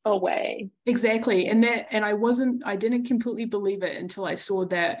stepping away. Exactly. And I didn't completely believe it until I saw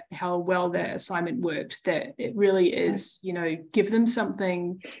that how well that assignment worked, that it really is, give them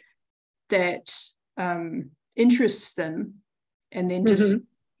something that interests them, and then just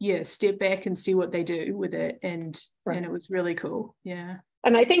step back and see what they do with it. And it was really cool. Yeah.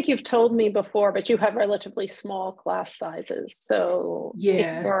 And I think you've told me before, but you have relatively small class sizes. So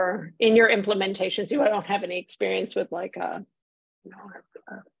in your implementations, you don't have any experience with like a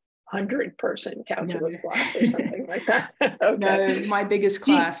 100-person calculus class or something like that. No, my biggest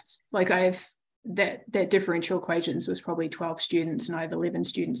class, like I have that differential equations was probably 12 students, and I have 11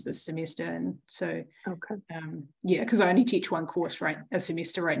 students this semester. And so, yeah, because I only teach one course a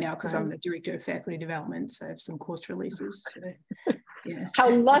semester right now, because I'm the director of faculty development. So I have some course releases. So, yeah. How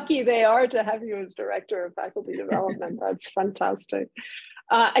lucky they are to have you as director of faculty development. That's fantastic.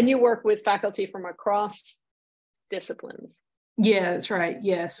 And you work with faculty from across disciplines. Yeah, that's right.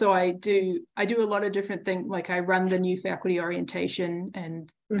 Yeah, so I do a lot of different things. Like I run the new faculty orientation,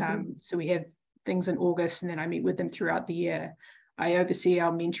 and so we have things in August, and then I meet with them throughout the year. I oversee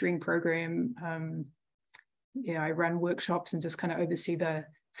our mentoring program. Yeah, I run workshops and just kind of oversee the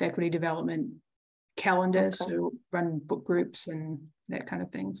faculty development calendar. So run book groups and that kind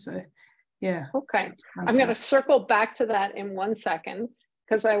of thing. So yeah. Okay, I'm going to circle back to that in 1 second,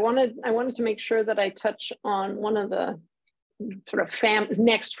 because I wanted to make sure that I touch on one of the sort of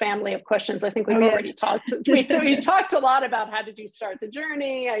next family of questions. I think we've already talked. We talked a lot about how did you start the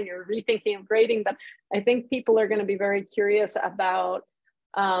journey, you're rethinking of grading, but I think people are going to be very curious about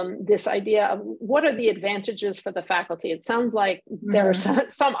this idea of what are the advantages for the faculty. It sounds like there are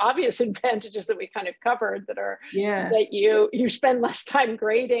some obvious advantages that we kind of covered, that are that you spend less time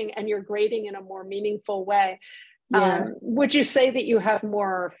grading, and you're grading in a more meaningful way. Would you say that you have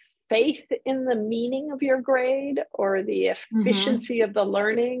more faith in the meaning of your grade, or the efficiency of the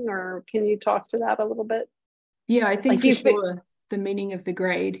learning, or can you talk to that a little bit? Yeah, I think for sure the meaning of the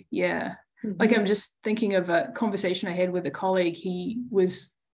grade. Yeah. Like I'm just thinking of a conversation I had with a colleague. He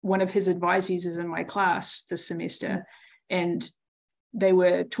was, one of his advisees is in my class this semester, and they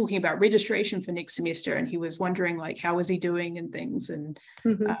were talking about registration for next semester, and he was wondering like, how was he doing and things. And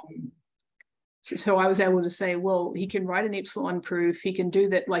so I was able to say, well, he can write an epsilon proof. He can do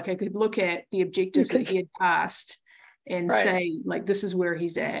that. Like I could look at the objectives that he had passed and say, like, this is where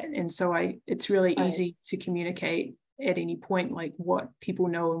he's at. And so it's really easy to communicate at any point, like what people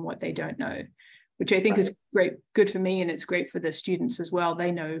know and what they don't know, which I think is good for me. And it's great for the students as well.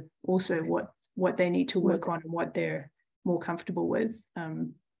 They know also what they need to work on and what they're more comfortable with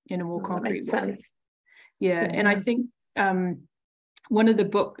in a more concrete way. Yeah. And I think one of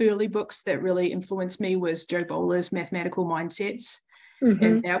the early books that really influenced me was Joe Bowler's Mathematical Mindsets.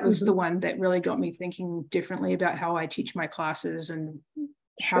 And that was the one that really got me thinking differently about how I teach my classes, and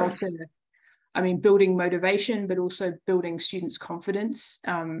how to, building motivation, but also building students' confidence.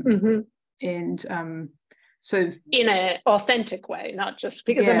 So in an authentic way, not just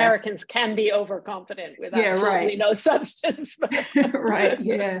because Americans can be overconfident with absolutely no substance. Like,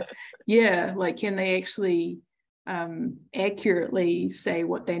 can they actually accurately say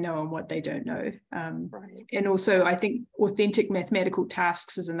what they know and what they don't know? And also I think authentic mathematical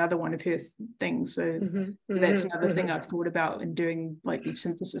tasks is another one of her things. So that's another thing I've thought about in doing like these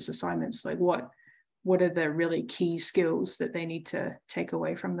synthesis assignments, like what are the really key skills that they need to take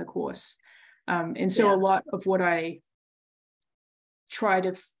away from the course. And so a lot of what I try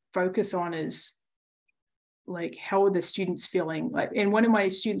to focus on is like, how are the students feeling? Like, and one of my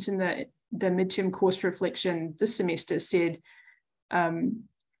students in the midterm course reflection this semester said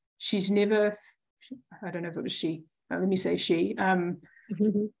she's never, I don't know if it was she, let me say she,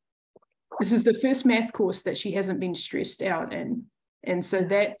 this is the first math course that she hasn't been stressed out in. And so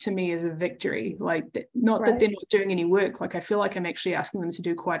that to me is a victory. Like, not that they're not doing any work, like I feel like I'm actually asking them to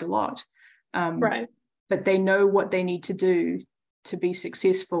do quite a lot, but they know what they need to do to be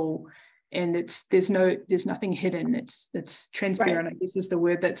successful. And there's nothing hidden. It's transparent. I guess is the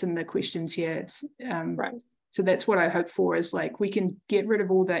word that's in the questions here. It's so that's what I hope for, is like we can get rid of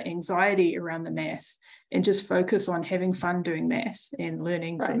all the anxiety around the math and just focus on having fun doing math and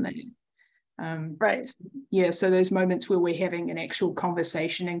learning from that. So those moments where we're having an actual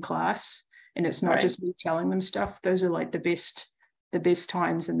conversation in class and it's not just me telling them stuff, those are like the best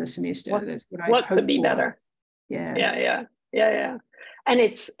times in the semester. That's what I hope could be better. And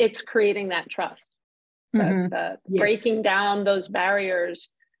it's creating that trust, breaking down those barriers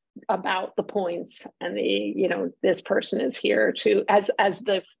about the points, and this person is here to as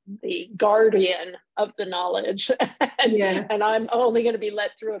the guardian of the knowledge, and I'm only going to be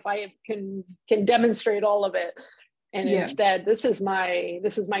let through if I can demonstrate all of it. And instead, this is my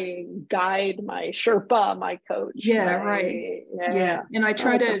guide, my Sherpa, my coach. And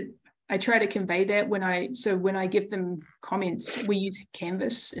I try to convey that when I give them comments. We use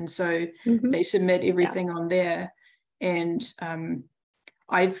Canvas, and so they submit everything on there. And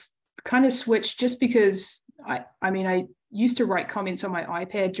I've kind of switched, just because I used to write comments on my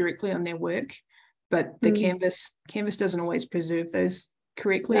iPad directly on their work, but the Canvas doesn't always preserve those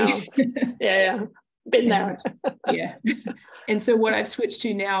correctly. Been there. And so what I've switched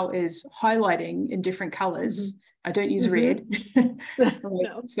to now is highlighting in different colors. I don't use red.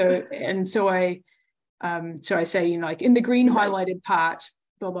 No. So I say, you know, like in the green highlighted part,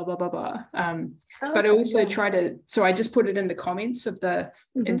 blah, blah, blah, blah, blah. But I also try to, so I just put it in the comments of the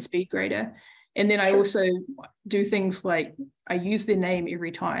in SpeedGrader. And then I also do things like I use their name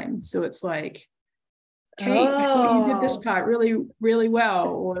every time. So it's like, Kate, I thought you did this part really, really well,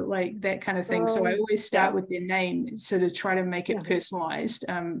 or like that kind of thing. So I always start with their name, so to try to make it personalized,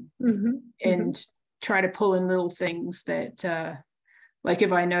 and try to pull in little things that, like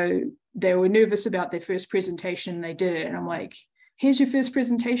if I know they were nervous about their first presentation, they did it, and I'm like, here's your first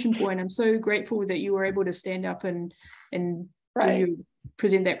presentation point. I'm so grateful that you were able to stand up and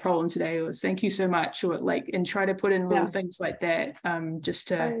present that problem today, or thank you so much, or like, and try to put in little things like that, just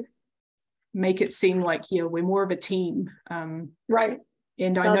to make it seem like, yeah, we're more of a team. And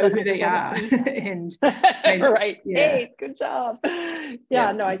I know who they are. And Hey, good job.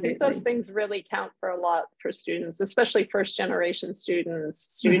 I think those things really count for a lot for students, especially first generation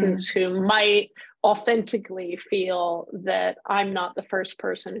students who might authentically feel that I'm not the first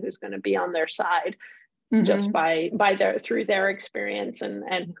person who's going to be on their side, just by through their experience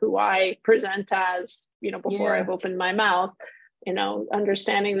and who I present as, you know, before I've opened my mouth, you know,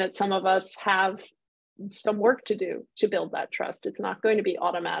 understanding that some of us have some work to do to build that trust. It's not going to be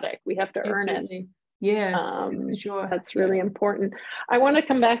automatic. We have to earn it. For sure. That's really important. I want to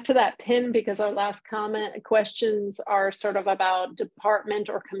come back to that pin because our last questions are sort of about department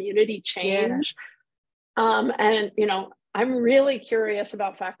or community change. And, you know, I'm really curious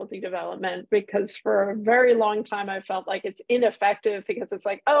about faculty development because for a very long time, I felt like it's ineffective because it's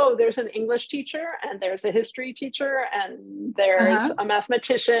like, oh, there's an English teacher and there's a history teacher and there's a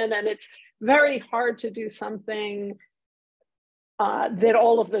mathematician, and it's very hard to do something that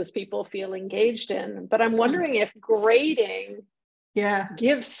all of those people feel engaged in. But I'm wondering if grading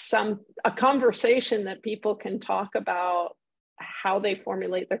gives a conversation that people can talk about how they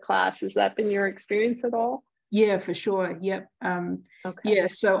formulate their class. Has that been your experience at all? Yeah, for sure. Yep.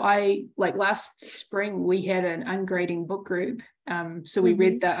 So I, like last spring, we had an ungrading book group. So we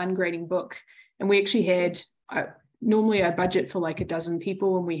read the ungrading book, and we actually had, normally I budget for like a dozen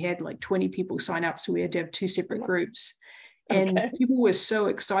people, and we had like 20 people sign up. So we had to have two separate groups. And people were so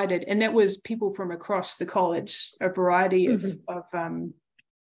excited. And that was people from across the college, a variety of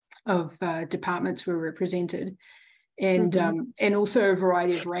departments were represented, and also a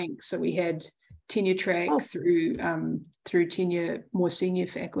variety of ranks. So we had tenure track through tenure, more senior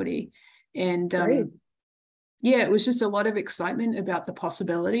faculty. And it was just a lot of excitement about the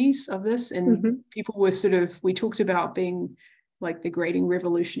possibilities of this. And people were we talked about being like the grading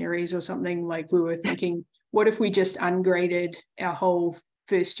revolutionaries or something. Like we were thinking, what if we just ungraded our whole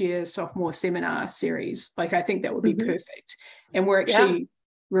first year sophomore seminar series? Like, I think that would be perfect. And we're actually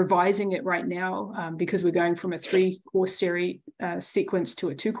revising it right now because we're going from a 3-course series sequence to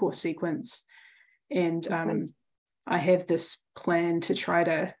a 2-course sequence. And I have this plan to try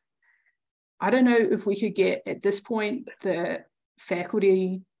to, I don't know if we could get at this point the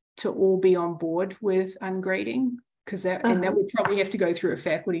faculty to all be on board with ungrading, because that would probably have to go through a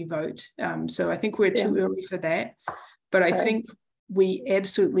faculty vote. So I think we're too early for that. But I think we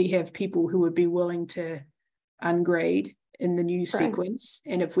absolutely have people who would be willing to ungrade in the new sequence.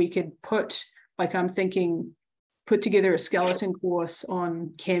 And if we could put, like I'm thinking, put together a skeleton course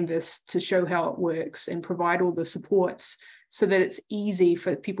on Canvas to show how it works and provide all the supports so that it's easy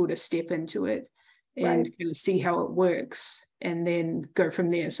for people to step into it and kind of see how it works and then go from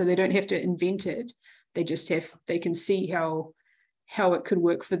there. So they don't have to invent it. They just they can see how it could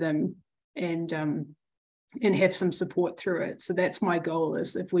work for them and have some support through it. So that's my goal,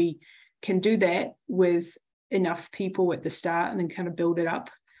 is if we can do that with enough people at the start and then kind of build it up,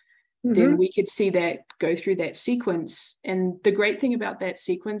 then we could see that go through that sequence. And the great thing about that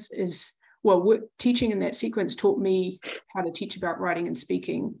sequence is, teaching in that sequence taught me how to teach about writing and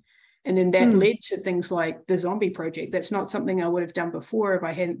speaking. And then that led to things like the zombie project. That's not something I would have done before if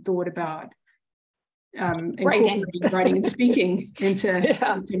I hadn't thought about incorporating writing and speaking into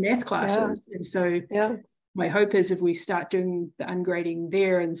math classes. And so my hope is if we start doing the ungrading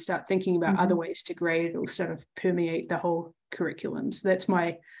there and start thinking about other ways to grade, it'll sort of permeate the whole curriculum. So that's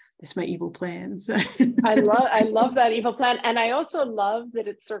my evil plan. So. I love that evil plan. And I also love that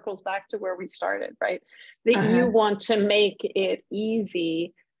it circles back to where we started, right? That you want to make it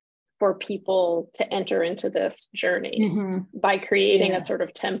easy for people to enter into this journey by creating a sort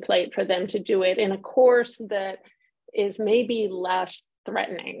of template for them to do it in a course that is maybe less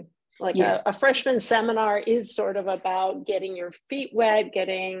threatening. Like a freshman seminar is sort of about getting your feet wet,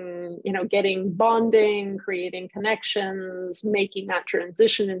 getting bonding, creating connections, making that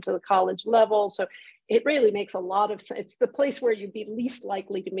transition into the college level. So it really makes a lot of sense. It's the place where you'd be least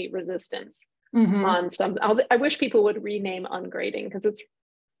likely to meet resistance on some. I wish people would rename ungrading, because it's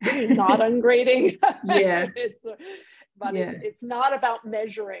really not ungrading. Yeah. It's not about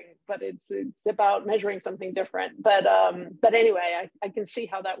measuring, but it's about measuring something different. But anyway, I can see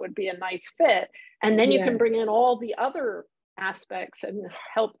how that would be a nice fit. And then you can bring in all the other aspects and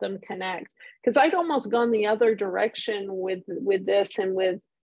help them connect. Because I'd almost gone the other direction with this, and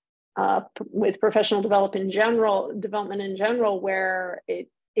with professional development in general, where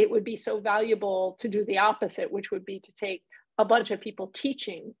it would be so valuable to do the opposite, which would be to take a bunch of people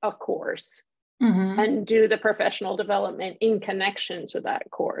teaching a course and do the professional development in connection to that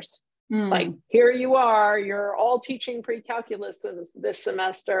course. Like, here you are, you're all teaching pre-calculus this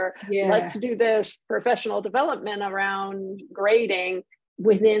semester. Let's do this professional development around grading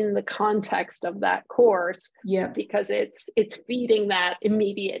within the context of that course, because it's feeding that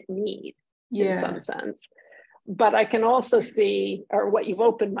immediate need in some sense. But I can also see, or what you've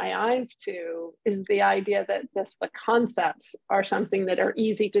opened my eyes to, is the idea that the concepts are something that are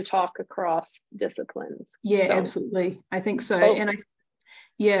easy to talk across disciplines. Absolutely. I think so. Both.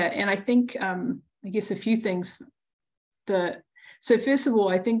 And I think I guess a few things. So first of all,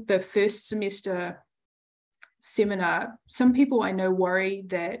 I think the first semester seminar, some people I know worry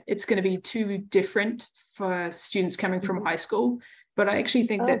that it's going to be too different for students coming from high school, but I actually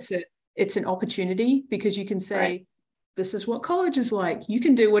think it's an opportunity, because you can say, this is what college is like. You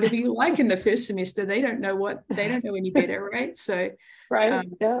can do whatever you like in the first semester. They don't know any better, right? So,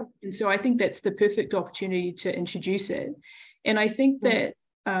 and so I think that's the perfect opportunity to introduce it. And I think that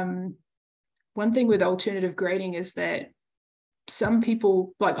one thing with alternative grading is that some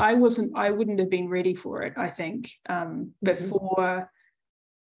people, like I wouldn't have been ready for it, I think, before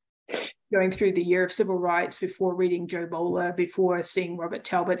going through the year of civil rights, before reading Joe Bowler, before seeing Robert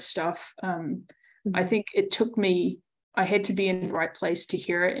Talbot's stuff. I think I had to be in the right place to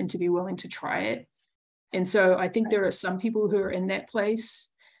hear it and to be willing to try it. And so I think there are some people who are in that place,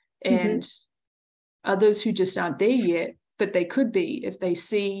 and others who just aren't there yet, but they could be if they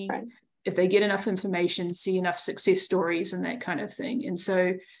see, if they get enough information, see enough success stories and that kind of thing. And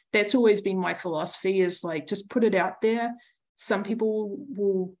so that's always been my philosophy, is like, just put it out there. Some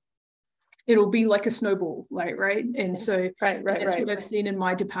people it'll be like a snowball, like, right? And so that's what I've seen in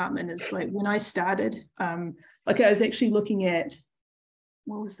my department, is like, when I started, like I was actually looking at,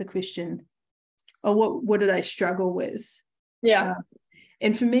 what was the question? Oh, what did I struggle with?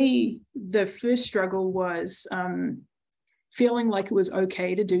 And for me, the first struggle was feeling like it was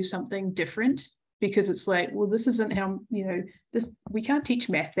okay to do something different, because it's like, well, this isn't how, we can't teach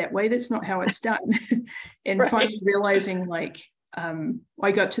math that way. That's not how it's done. And finally realizing, like,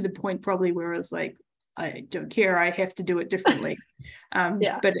 I got to the point probably where I was like, I don't care, I have to do it differently. But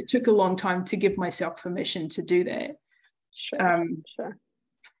it took a long time to give myself permission to do that.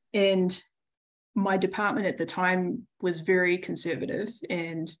 And my department at the time was very conservative,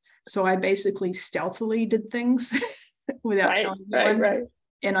 and so I basically stealthily did things without telling anyone.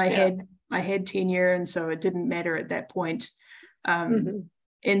 And I had tenure, and so it didn't matter at that point. And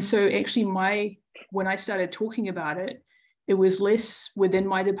so actually when I started talking about it, it was less within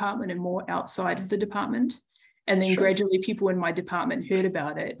my department and more outside of the department. And then gradually people in my department heard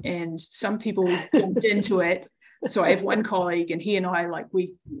about it, and some people jumped into it. So I have one colleague, and he and I, like,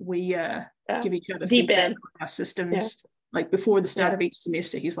 we give each other feedback on our systems. Like before the start of each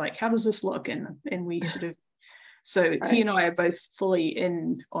semester, he's like, how does this look? And we sort of, so he and I are both fully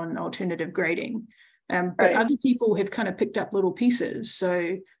in on alternative grading. But other people have kind of picked up little pieces.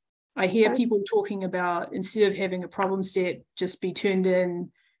 So I hear people talking about, instead of having a problem set, just be turned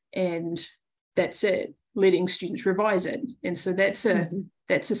in and that's it, letting students revise it. And so that's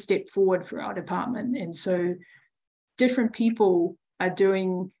a step forward for our department. And so different people are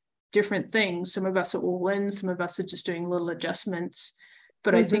doing different things. Some of us are all in, some of us are just doing little adjustments.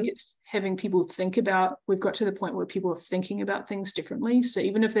 But I think it's having people think about, we've got to the point where people are thinking about things differently. So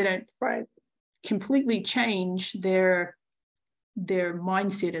even if they don't completely change, their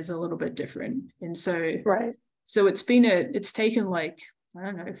mindset is a little bit different. And so so it's taken like, I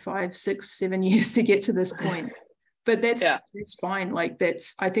don't know, 5, 6, 7 years to get to this point. But that's fine. Like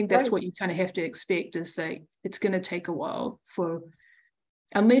I think that's what you kind of have to expect, is that it's going to take a while for,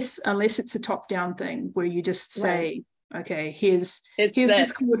 unless it's a top-down thing where you just say, okay, here's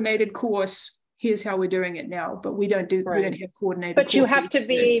this coordinated course, here's how we're doing it now, but we don't have coordinated. But you have to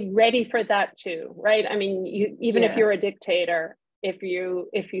be ready for that too, right? I mean, even if you're a dictator, if you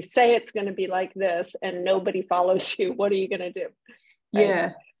say it's going to be like this and nobody follows you, what are you going to do?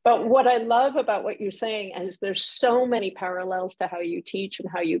 Right? But what I love about what you're saying is there's so many parallels to how you teach and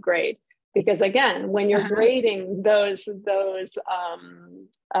how you grade. Because again, when you're grading those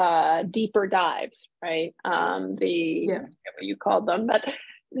deeper dives, right? I forget what you called them, but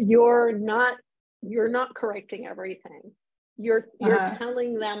you're not correcting everything. You're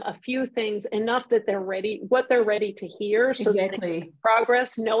telling them a few things, enough that what they're ready to hear, so that they make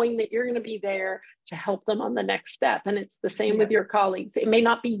progress, knowing that you're going to be there to help them on the next step. And it's the same with your colleagues. It may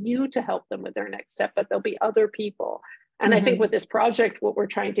not be you to help them with their next step, but there'll be other people. And I think with this project, what we're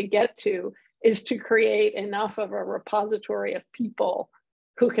trying to get to is to create enough of a repository of people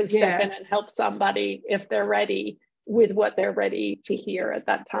who can step in and help somebody if they're ready with what they're ready to hear at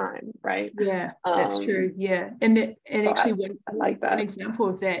that time, right? Yeah, that's true. Yeah, and actually, I like that. An example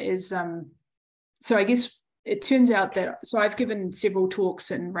of that is, so I guess it turns out that, so I've given several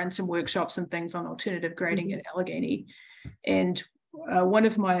talks and run some workshops and things on alternative grading at Allegheny, and one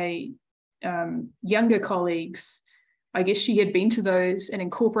of my younger colleagues, I guess she had been to those and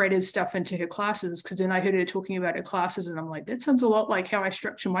incorporated stuff into her classes, because then I heard her talking about her classes and I'm like, that sounds a lot like how I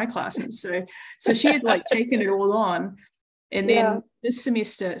structure my classes. So she had like taken it all on. And then this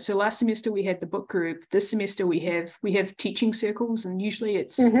semester, so last semester we had the book group. This semester we have teaching circles, and usually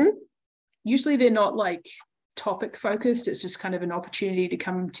usually they're not like topic focused. It's just kind of an opportunity to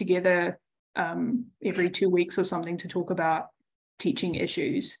come together every 2 weeks or something to talk about teaching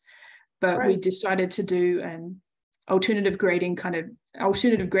issues. But we decided to do an alternative grading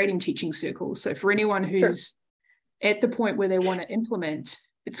teaching circles. So for anyone who's at the point where they want to implement,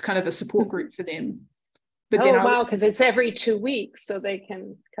 it's kind of a support group for them. But then because it's every 2 weeks, so they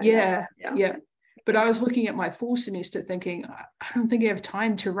can But I was looking at my fall semester thinking, I don't think I have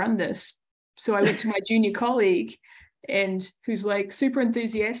time to run this. So I went to my junior colleague, and who's like super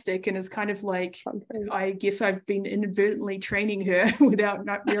enthusiastic and is kind of like, I guess I've been inadvertently training her without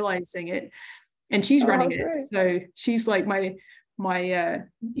not realizing it. And she's running it. So she's like my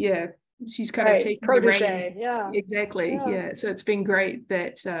she's kind of taking protege. Exactly. Yeah. So it's been great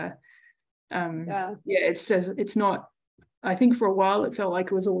that it's not, I think for a while it felt like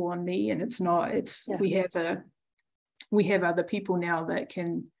it was all on me, and it's not. We have other people now that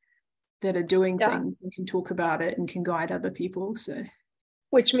are doing things and can talk about it and can guide other people. So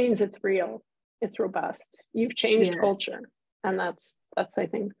which means it's real, it's robust. You've changed culture, and that's I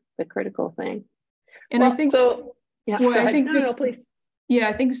think the critical thing. And I think please. Yeah,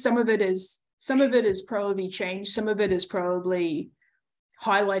 I think some of it is probably change. Some of it is probably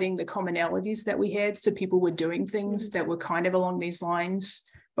highlighting the commonalities that we had. So people were doing things that were kind of along these lines,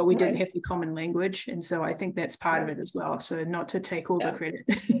 but we didn't have the common language. And so I think that's part of it as well. So not to take all the credit.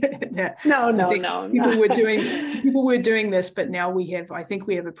 No. People were doing this, but now I think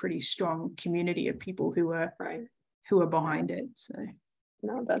we have a pretty strong community of people who are behind it. So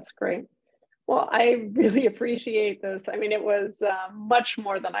no, that's great. Well, I really appreciate this. I mean, it was much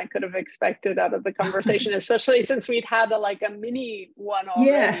more than I could have expected out of the conversation, especially since we'd had a mini one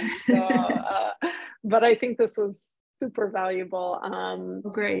already. So, but I think this was super valuable.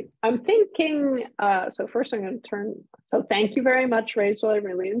 Great. I'm thinking, so first I'm going to so thank you very much, Rachel. I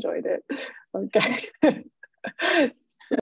really enjoyed it. Okay.